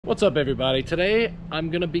What's up, everybody? Today I'm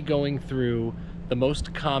going to be going through the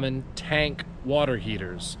most common tank water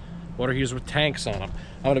heaters with tanks on them.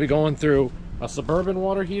 I'm going to be going through a Suburban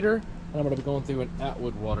water heater, and I'm going to be going through an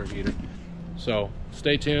Atwood water heater. So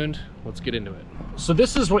stay tuned, let's get into it. So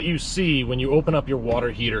this is what you see when you open up your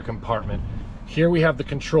water heater compartment. Here we have the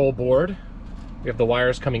control board. We have the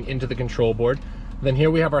wires coming into the control board. Then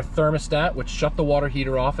here we have our thermostat, which shut the water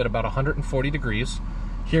heater off at about 140 degrees.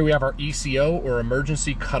 Here we have our ECO, or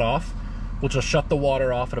emergency cutoff, which will shut the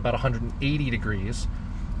water off at about 180 degrees.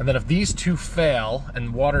 And then if these two fail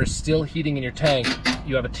and water is still heating in your tank,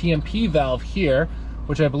 you have a TMP valve here,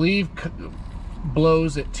 which I believe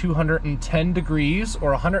blows at 210 degrees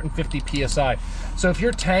or 150 PSI. So if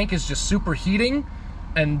your tank is just superheating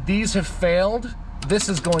and these have failed, this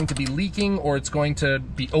is going to be leaking, or it's going to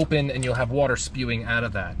be open and you'll have water spewing out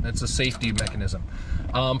of that. That's a safety mechanism.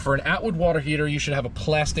 For an Atwood water heater, you should have a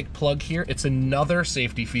plastic plug here. It's another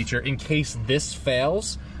safety feature. In case this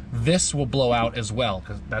fails, this will blow out as well,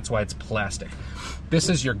 because that's why it's plastic. This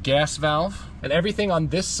is your gas valve, and everything on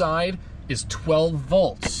this side is 12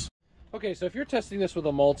 volts. Okay, so if you're testing this with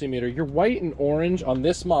a multimeter, you're white and orange on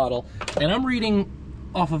this model, and I'm reading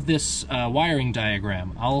off of this wiring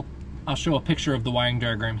diagram. I'll show a picture of the wiring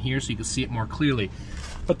diagram here so you can see it more clearly.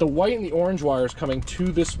 But the white and the orange wires coming to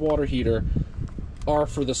this water heater are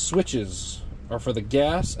for the switches, are for the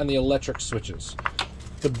gas and the electric switches.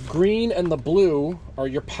 The green and the blue are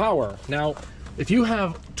your power. Now, if you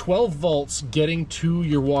have 12 volts getting to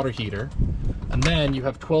your water heater, and then you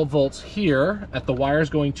have 12 volts here at the wires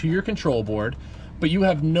going to your control board, but you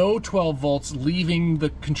have no 12 volts leaving the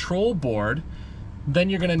control board, then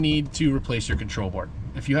you're gonna need to replace your control board.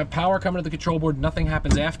 If you have power coming to the control board, nothing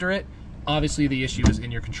happens after it, obviously the issue is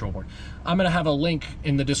in your control board. I'm gonna have a link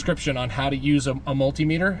in the description on how to use a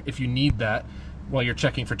multimeter if you need that while you're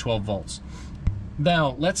checking for 12 volts.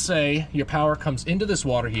 Now, let's say your power comes into this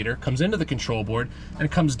water heater, comes into the control board,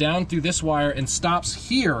 and comes down through this wire and stops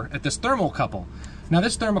here at this thermocouple. Now,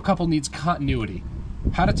 this thermocouple needs continuity.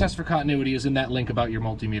 How to test for continuity is in that link about your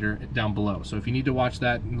multimeter down below. So if you need to watch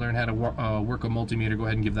that and learn how to work a multimeter, go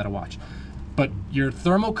ahead and give that a watch. But your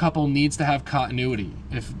thermocouple needs to have continuity.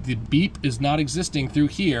 If the beep is not existing through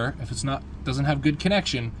here, if it's doesn't have good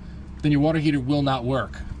connection, then your water heater will not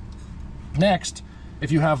work. Next,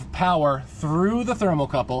 if you have power through the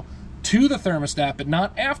thermocouple to the thermostat, but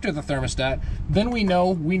not after the thermostat, then we know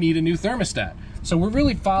we need a new thermostat. So we're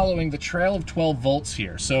really following the trail of 12 volts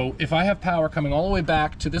here. So if I have power coming all the way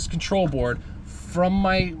back to this control board from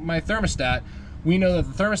my thermostat, we know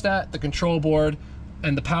that the thermostat, the control board,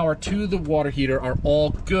 and the power to the water heater are all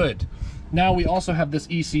good. Now we also have this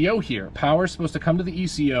ECO here. Power is supposed to come to the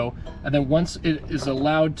ECO, and then once it is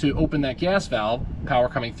allowed to open that gas valve, power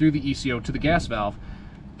coming through the ECO to the gas valve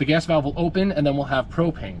will open, and then we'll have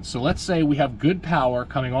propane. So let's say we have good power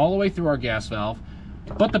coming all the way through our gas valve,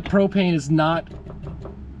 but the propane is not,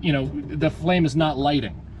 the flame is not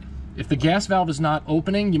lighting. If the gas valve is not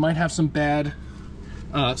opening, you might have some bad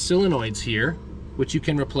solenoids here, which you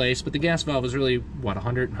can replace, but the gas valve is really, what,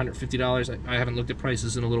 $100, $150? I haven't looked at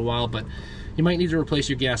prices in a little while, but you might need to replace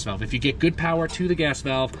your gas valve. If you get good power to the gas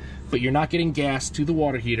valve, but you're not getting gas to the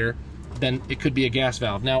water heater, then it could be a gas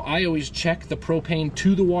valve. Now, I always check the propane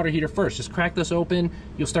to the water heater first. Just crack this open,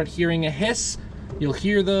 you'll start hearing a hiss, you'll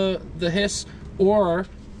hear the hiss, or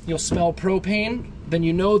you'll smell propane, then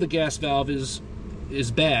you know the gas valve is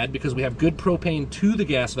bad because we have good propane to the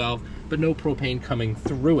gas valve, but no propane coming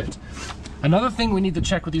through it. Another thing we need to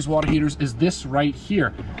check with these water heaters is this right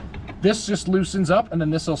here. This just loosens up and then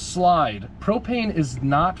this will slide. Propane is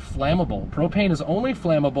not flammable. Propane is only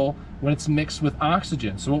flammable when it's mixed with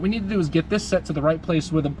oxygen. So what we need to do is get this set to the right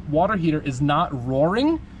place where the water heater is not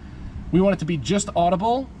roaring. We want it to be just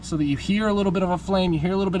audible so that you hear a little bit of a flame, you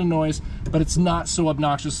hear a little bit of noise, but it's not so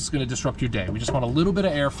obnoxious it's gonna disrupt your day. We just want a little bit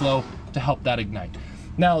of airflow to help that ignite.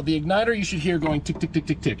 Now, the igniter you should hear going tick, tick, tick,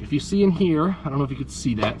 tick, tick. If you see in here, I don't know if you could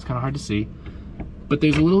see that, it's kind of hard to see, but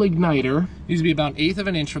there's a little igniter. It needs to be about 1/8 of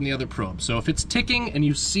an inch from the other probe. So if it's ticking and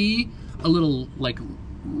you see a little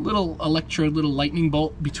electrode, little lightning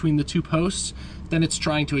bolt between the two posts, then it's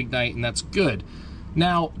trying to ignite, and that's good.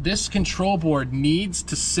 Now, this control board needs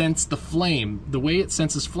to sense the flame. The way it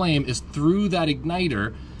senses flame is through that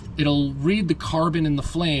igniter. It'll read the carbon in the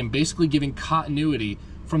flame, basically giving continuity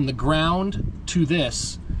from the ground to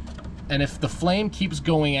this, and if the flame keeps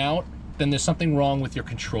going out, then there's something wrong with your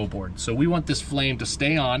control board. So we want this flame to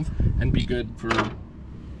stay on and be good for,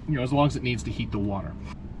 as long as it needs to heat the water.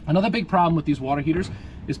 Another big problem with these water heaters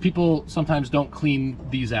is people sometimes don't clean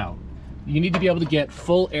these out. You need to be able to get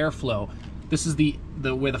full airflow. This is the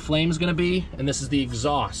where the flame is going to be, and this is the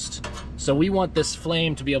exhaust. So we want this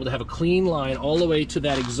flame to be able to have a clean line all the way to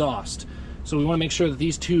that exhaust. So we want to make sure that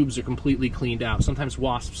these tubes are completely cleaned out. Sometimes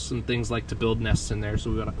wasps and things like to build nests in there,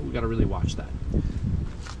 so we gotta really watch that.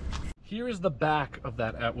 Here is the back of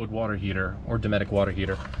that Atwood water heater, or Dometic water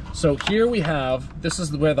heater. So here we have, this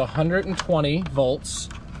is where the 120 volts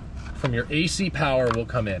from your AC power will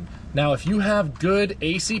come in. Now, if you have good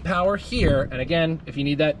AC power here, and again, if you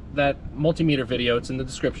need that multimeter video, it's in the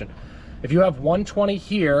description. If you have 120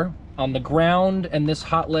 here on the ground and this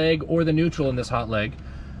hot leg, or the neutral in this hot leg,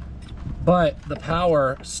 but the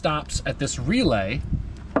power stops at this relay,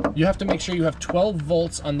 you have to make sure you have 12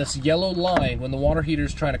 volts on this yellow line when the water heater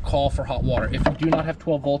is trying to call for hot water. If you do not have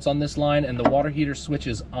 12 volts on this line and the water heater switch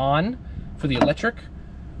is on for the electric,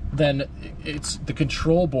 then the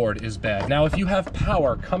control board is bad. Now, if you have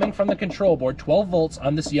power coming from the control board, 12 volts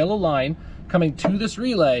on this yellow line coming to this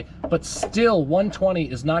relay, but still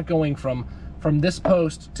 120 is not going from this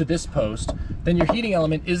post to this post, then your heating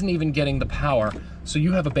element isn't even getting the power, so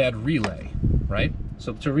you have a bad relay, right?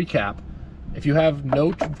 So to recap, if you have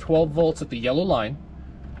no 12 volts at the yellow line,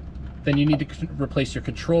 then you need to replace your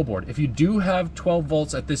control board. If you do have 12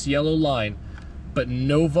 volts at this yellow line, but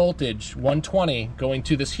no voltage, 120, going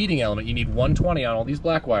to this heating element, you need 120 on all these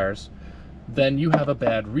black wires, then you have a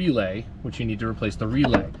bad relay, which you need to replace the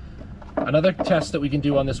relay. Another test that we can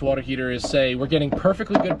do on this water heater is say we're getting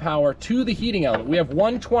perfectly good power to the heating element. We have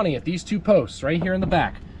 120 at these two posts right here in the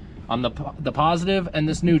back. On the positive and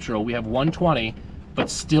this neutral, we have 120, but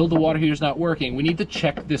still the water heater's not working. We need to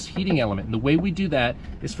check this heating element. And the way we do that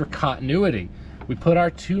is for continuity. We put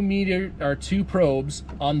our two probes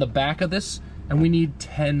on the back of this, and we need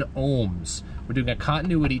 10 ohms. We're doing a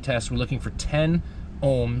continuity test. We're looking for 10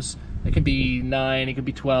 ohms. It could be 9, it could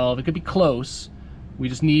be 12, it could be close. We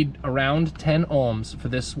just need around 10 ohms for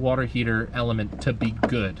this water heater element to be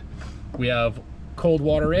good. We have cold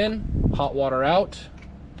water in, hot water out.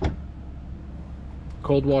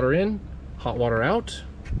 Cold water in, hot water out.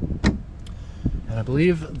 And I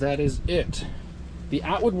believe that is it. The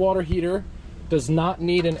Atwood water heater does not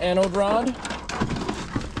need an anode rod. And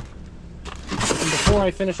before I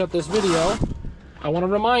finish up this video, I want to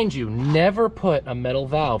remind you, never put a metal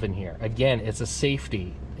valve in here. Again, it's a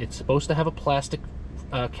safety. It's supposed to have a plastic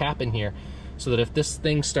cap in here so that if this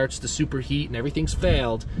thing starts to superheat and everything's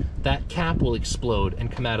failed, that cap will explode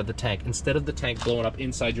and come out of the tank instead of the tank blowing up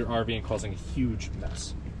inside your RV and causing a huge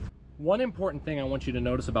mess. One important thing I want you to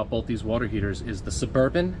notice about both these water heaters is the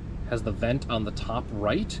Suburban has the vent on the top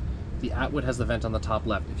right, the Atwood has the vent on the top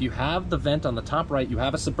left. If you have the vent on the top right, you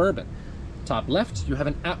have a Suburban. Top left, you have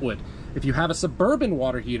an Atwood. If you have a Suburban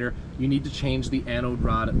water heater, you need to change the anode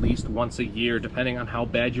rod at least once a year, depending on how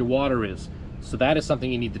bad your water is. So that is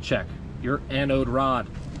something you need to check, your anode rod.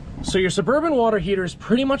 So your Suburban water heater is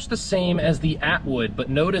pretty much the same as the Atwood,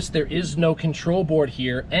 but notice there is no control board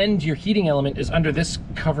here, and your heating element is under this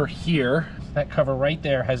cover here. That cover right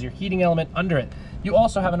there has your heating element under it. You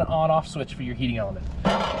also have an on-off switch for your heating element.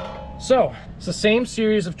 So it's the same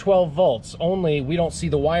series of 12 volts, only we don't see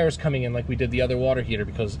the wires coming in like we did the other water heater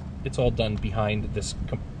because it's all done behind this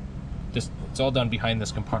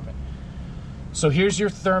compartment. So here's your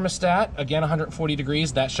thermostat, again 140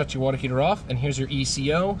 degrees, that shuts your water heater off, and here's your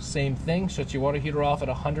ECO, same thing, shuts your water heater off at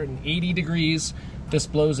 180 degrees. This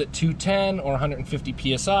blows at 210 or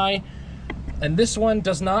 150 psi, and this one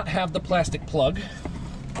does not have the plastic plug.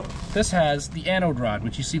 This has the anode rod,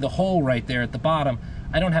 which you see the hole right there at the bottom.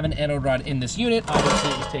 I don't have an anode rod in this unit.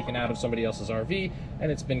 Obviously it was taken out of somebody else's RV and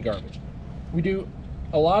it's been garbage. We do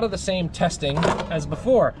a lot of the same testing as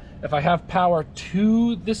before. If I have power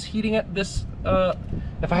to this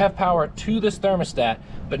if I have power to this thermostat,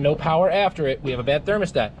 but no power after it, we have a bad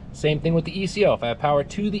thermostat. Same thing with the ECO. If I have power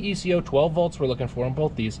to the ECO, 12 volts we're looking for on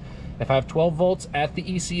both these. If I have 12 volts at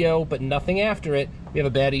the ECO, but nothing after it, we have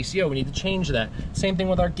a bad ECO. We need to change that. Same thing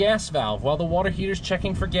with our gas valve. While the water heater's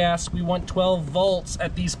checking for gas, we want 12 volts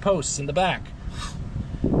at these posts in the back.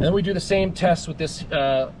 And then we do the same test with this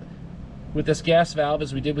gas valve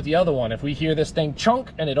as we did with the other one. If we hear this thing chunk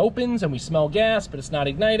and it opens and we smell gas but it's not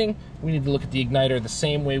igniting, we need to look at the igniter the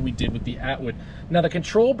same way we did with the Atwood. Now the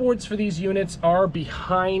control boards for these units are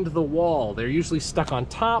behind the wall. They're usually stuck on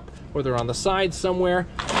top or they're on the side somewhere.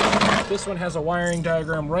 This one has a wiring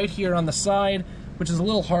diagram right here on the side, which is a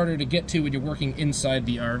little harder to get to when you're working inside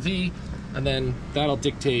the RV, and then that'll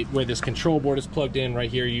dictate where this control board is plugged in.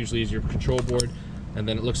 Right here usually is your control board. And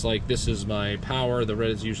then it looks like this is my power, the red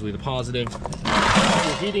is usually the positive.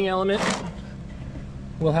 Your heating element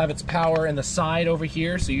will have its power in the side over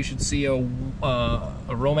here, so you should see a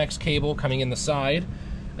Romex cable coming in the side.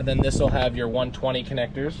 And then this will have your 120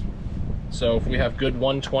 connectors. So if we have good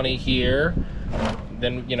 120 here,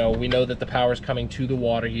 then we know that the power is coming to the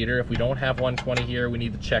water heater. If we don't have 120 here, we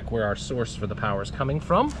need to check where our source for the power is coming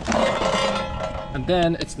from. And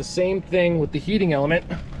then it's the same thing with the heating element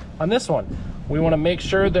on this one. We want to make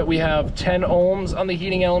sure that we have 10 ohms on the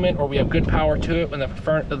heating element, or we have good power to it when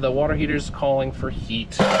the water heater is calling for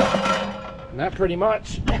heat. And that pretty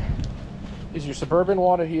much is your Suburban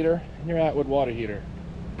water heater and your Atwood water heater.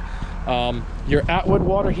 Your Atwood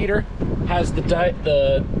water heater has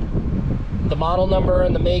the model number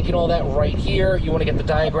and the make and all that right here. You want to get the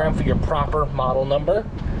diagram for your proper model number.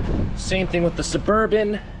 Same thing with the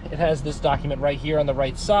Suburban. It has this document right here on the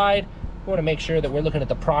right side. We want to make sure that we're looking at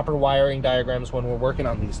the proper wiring diagrams when we're working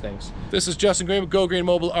on these things. This is Justin Green with Go Green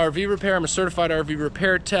Mobile RV Repair. I'm a certified RV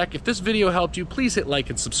repair tech. If this video helped you, please hit like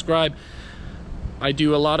and subscribe. I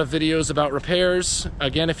do a lot of videos about repairs.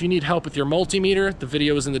 Again, if you need help with your multimeter, the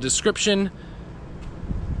video is in the description.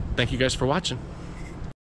 Thank you guys for watching.